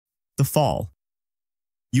The fall.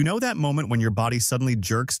 You know that moment when your body suddenly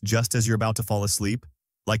jerks just as you're about to fall asleep?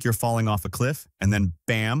 Like you're falling off a cliff, and then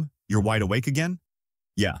bam, you're wide awake again?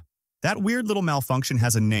 Yeah, that weird little malfunction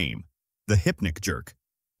has a name, the hypnic jerk.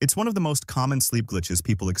 It's one of the most common sleep glitches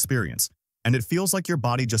people experience, and it feels like your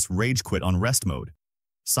body just rage quit on rest mode.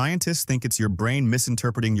 Scientists think it's your brain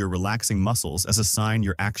misinterpreting your relaxing muscles as a sign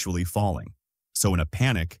you're actually falling. So in a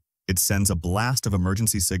panic, it sends a blast of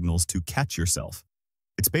emergency signals to catch yourself.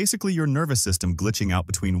 It's basically your nervous system glitching out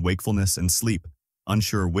between wakefulness and sleep,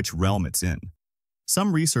 unsure which realm it's in.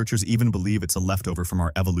 Some researchers even believe it's a leftover from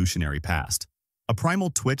our evolutionary past, a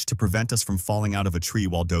primal twitch to prevent us from falling out of a tree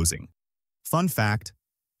while dozing. Fun fact,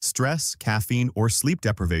 stress, caffeine, or sleep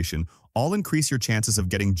deprivation all increase your chances of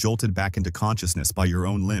getting jolted back into consciousness by your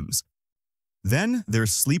own limbs. Then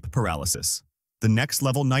there's sleep paralysis, the next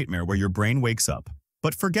level nightmare where your brain wakes up,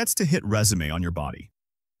 but forgets to hit resume on your body.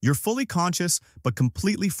 You're fully conscious, but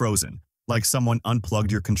completely frozen, like someone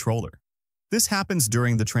unplugged your controller. This happens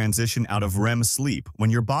during the transition out of REM sleep when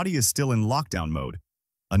your body is still in lockdown mode,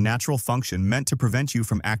 a natural function meant to prevent you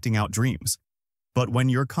from acting out dreams. But when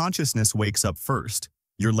your consciousness wakes up first,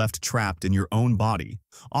 you're left trapped in your own body,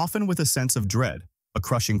 often with a sense of dread, a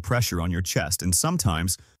crushing pressure on your chest, and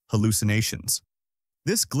sometimes hallucinations.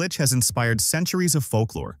 This glitch has inspired centuries of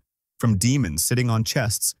folklore, from demons sitting on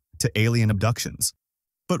chests to alien abductions.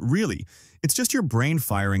 But really, it's just your brain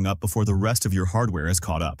firing up before the rest of your hardware is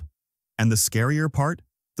caught up. And the scarier part,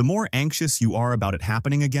 the more anxious you are about it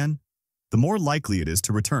happening again, the more likely it is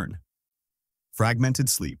to return. Fragmented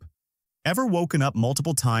sleep. Ever woken up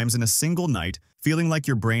multiple times in a single night, feeling like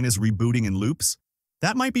your brain is rebooting in loops?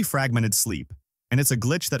 That might be fragmented sleep, and it's a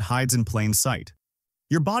glitch that hides in plain sight.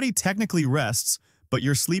 Your body technically rests, but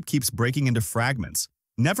your sleep keeps breaking into fragments,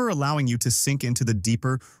 never allowing you to sink into the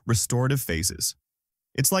deeper, restorative phases.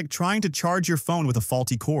 It's like trying to charge your phone with a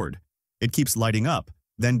faulty cord. It keeps lighting up,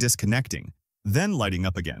 then disconnecting, then lighting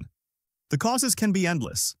up again. The causes can be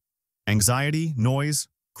endless: anxiety, noise,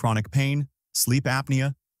 chronic pain, sleep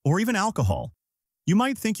apnea, or even alcohol. You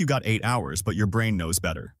might think you got 8 hours, but your brain knows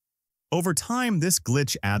better. Over time, this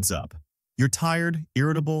glitch adds up. You're tired,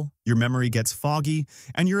 irritable, your memory gets foggy,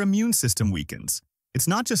 and your immune system weakens. It's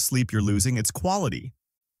not just sleep you're losing, it's quality.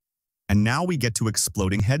 And now we get to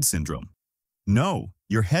exploding head syndrome. No,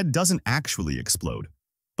 your head doesn't actually explode.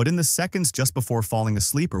 But in the seconds just before falling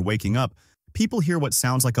asleep or waking up, people hear what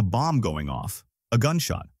sounds like a bomb going off, a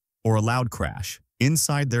gunshot, or a loud crash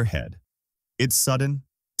inside their head. It's sudden,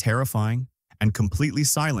 terrifying, and completely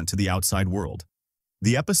silent to the outside world.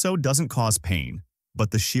 The episode doesn't cause pain,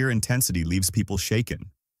 but the sheer intensity leaves people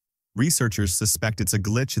shaken. Researchers suspect it's a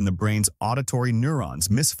glitch in the brain's auditory neurons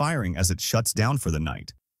misfiring as it shuts down for the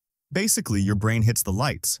night. Basically, your brain hits the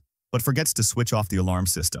lights, but forgets to switch off the alarm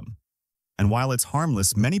system. And while it's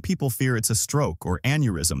harmless, many people fear it's a stroke or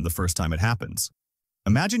aneurysm the first time it happens.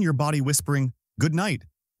 Imagine your body whispering, "Good night,"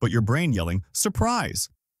 but your brain yelling, "Surprise!"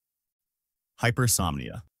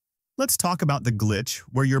 Hypersomnia. Let's talk about the glitch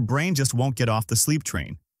where your brain just won't get off the sleep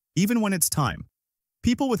train, even when it's time.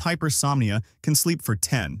 People with hypersomnia can sleep for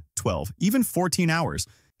 10, 12, even 14 hours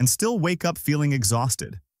and still wake up feeling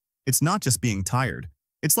exhausted. It's not just being tired.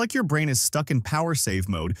 It's like your brain is stuck in power save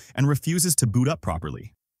mode and refuses to boot up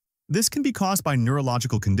properly. This can be caused by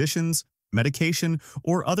neurological conditions, medication,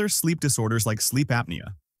 or other sleep disorders like sleep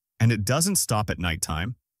apnea. And it doesn't stop at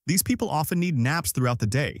nighttime. These people often need naps throughout the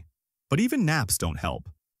day. But even naps don't help.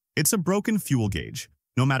 It's a broken fuel gauge.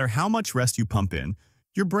 No matter how much rest you pump in,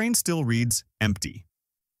 your brain still reads empty.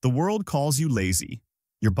 The world calls you lazy.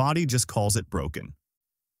 Your body just calls it broken.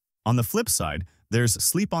 On the flip side, there's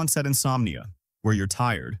sleep onset insomnia, where you're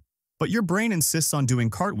tired, but your brain insists on doing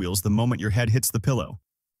cartwheels the moment your head hits the pillow.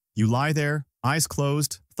 You lie there, eyes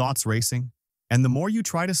closed, thoughts racing, and the more you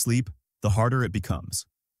try to sleep, the harder it becomes.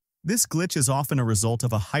 This glitch is often a result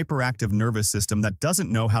of a hyperactive nervous system that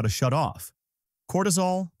doesn't know how to shut off.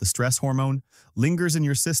 Cortisol, the stress hormone, lingers in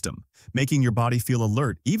your system, making your body feel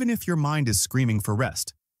alert even if your mind is screaming for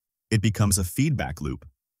rest. It becomes a feedback loop.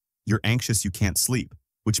 You're anxious, you can't sleep,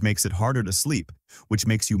 which makes it harder to sleep, which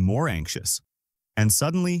makes you more anxious. And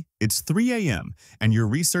suddenly, it's 3 a.m. and you're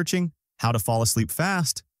researching how to fall asleep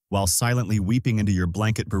fast while silently weeping into your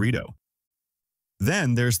blanket burrito.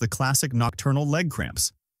 Then there's the classic nocturnal leg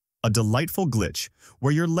cramps, a delightful glitch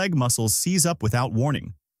where your leg muscles seize up without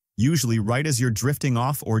warning, usually right as you're drifting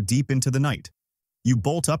off or deep into the night. You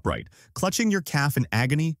bolt upright, clutching your calf in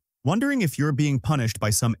agony, wondering if you're being punished by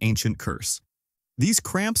some ancient curse. These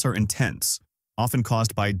cramps are intense, often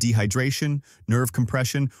caused by dehydration, nerve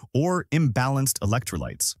compression, or imbalanced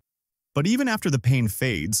electrolytes. But even after the pain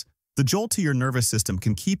fades, the jolt to your nervous system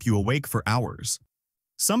can keep you awake for hours.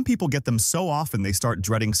 Some people get them so often they start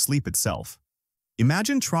dreading sleep itself.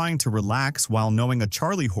 Imagine trying to relax while knowing a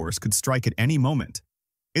Charlie horse could strike at any moment.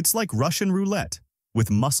 It's like Russian roulette,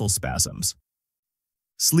 with muscle spasms.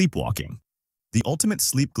 Sleepwalking. The ultimate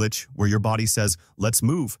sleep glitch where your body says, let's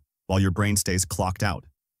move, while your brain stays clocked out.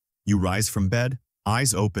 You rise from bed,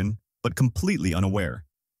 eyes open, but completely unaware.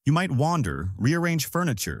 You might wander, rearrange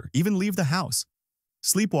furniture, even leave the house.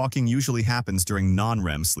 Sleepwalking usually happens during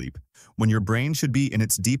non-REM sleep, when your brain should be in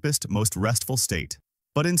its deepest, most restful state.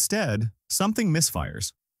 But instead, something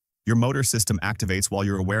misfires. Your motor system activates while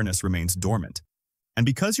your awareness remains dormant. And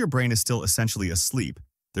because your brain is still essentially asleep,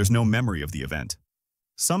 there's no memory of the event.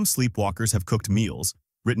 Some sleepwalkers have cooked meals,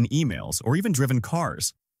 written emails, or even driven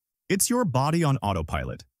cars. It's your body on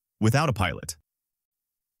autopilot, without a pilot.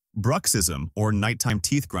 Bruxism, or nighttime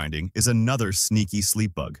teeth grinding, is another sneaky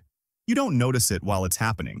sleep bug. You don't notice it while it's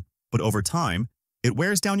happening, but over time, it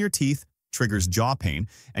wears down your teeth, triggers jaw pain,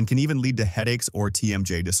 and can even lead to headaches or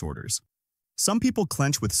TMJ disorders. Some people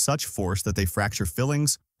clench with such force that they fracture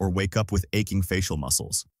fillings or wake up with aching facial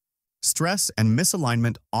muscles. Stress and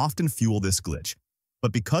misalignment often fuel this glitch,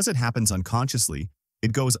 but because it happens unconsciously,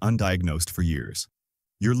 it goes undiagnosed for years.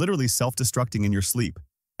 You're literally self-destructing in your sleep,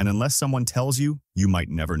 and unless someone tells you, you might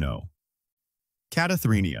never know.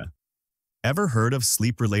 Catathrenia. Ever heard of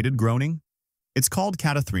sleep-related groaning? It's called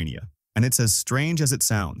catathrenia, and it's as strange as it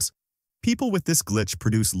sounds. People with this glitch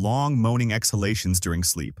produce long moaning exhalations during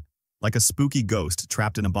sleep, like a spooky ghost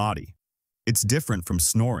trapped in a body. It's different from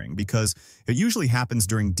snoring because it usually happens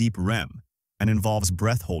during deep REM and involves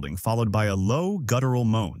breath holding followed by a low guttural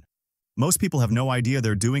moan. Most people have no idea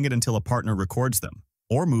they're doing it until a partner records them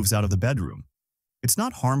or moves out of the bedroom. It's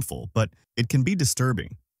not harmful, but it can be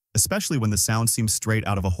disturbing, especially when the sound seems straight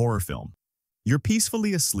out of a horror film. You're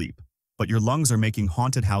peacefully asleep, but your lungs are making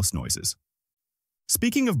haunted house noises.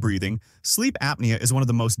 Speaking of breathing, sleep apnea is one of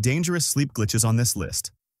the most dangerous sleep glitches on this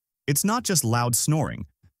list. It's not just loud snoring.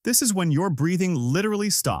 This is when your breathing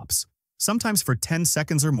literally stops, sometimes for 10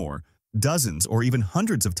 seconds or more, dozens or even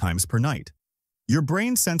hundreds of times per night. Your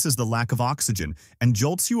brain senses the lack of oxygen and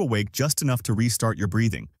jolts you awake just enough to restart your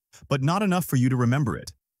breathing, but not enough for you to remember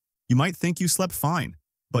it. You might think you slept fine,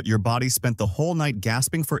 but your body spent the whole night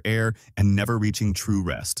gasping for air and never reaching true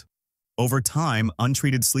rest. Over time,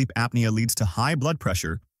 untreated sleep apnea leads to high blood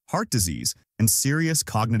pressure, heart disease, and serious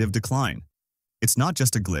cognitive decline. It's not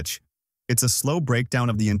just a glitch, it's a slow breakdown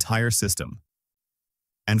of the entire system.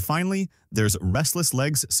 And finally, there's restless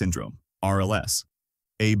legs syndrome, RLS,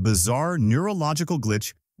 a bizarre neurological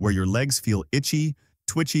glitch where your legs feel itchy,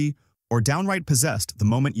 twitchy, or downright possessed the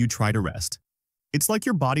moment you try to rest. It's like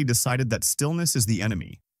your body decided that stillness is the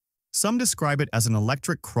enemy. Some describe it as an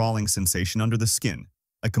electric crawling sensation under the skin,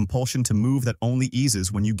 a compulsion to move that only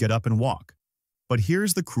eases when you get up and walk. But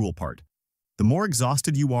here's the cruel part. The more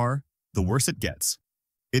exhausted you are, the worse it gets.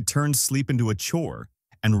 It turns sleep into a chore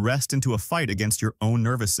and rest into a fight against your own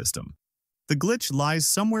nervous system. The glitch lies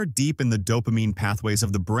somewhere deep in the dopamine pathways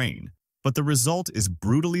of the brain, but the result is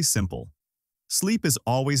brutally simple. Sleep is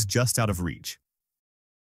always just out of reach.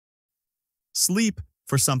 Sleep,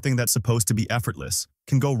 for something that's supposed to be effortless,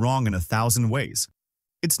 can go wrong in 1,000 ways.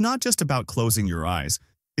 It's not just about closing your eyes.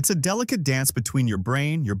 It's a delicate dance between your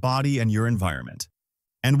brain, your body, and your environment.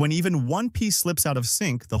 And when even one piece slips out of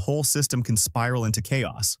sync, the whole system can spiral into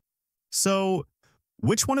chaos. So,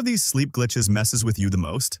 which one of these sleep glitches messes with you the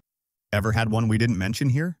most? Ever had one we didn't mention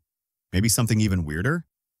here? Maybe something even weirder?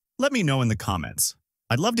 Let me know in the comments.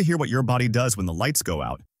 I'd love to hear what your body does when the lights go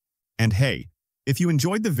out. And hey, if you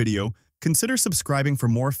enjoyed the video, consider subscribing for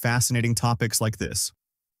more fascinating topics like this.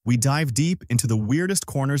 We dive deep into the weirdest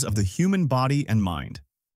corners of the human body and mind.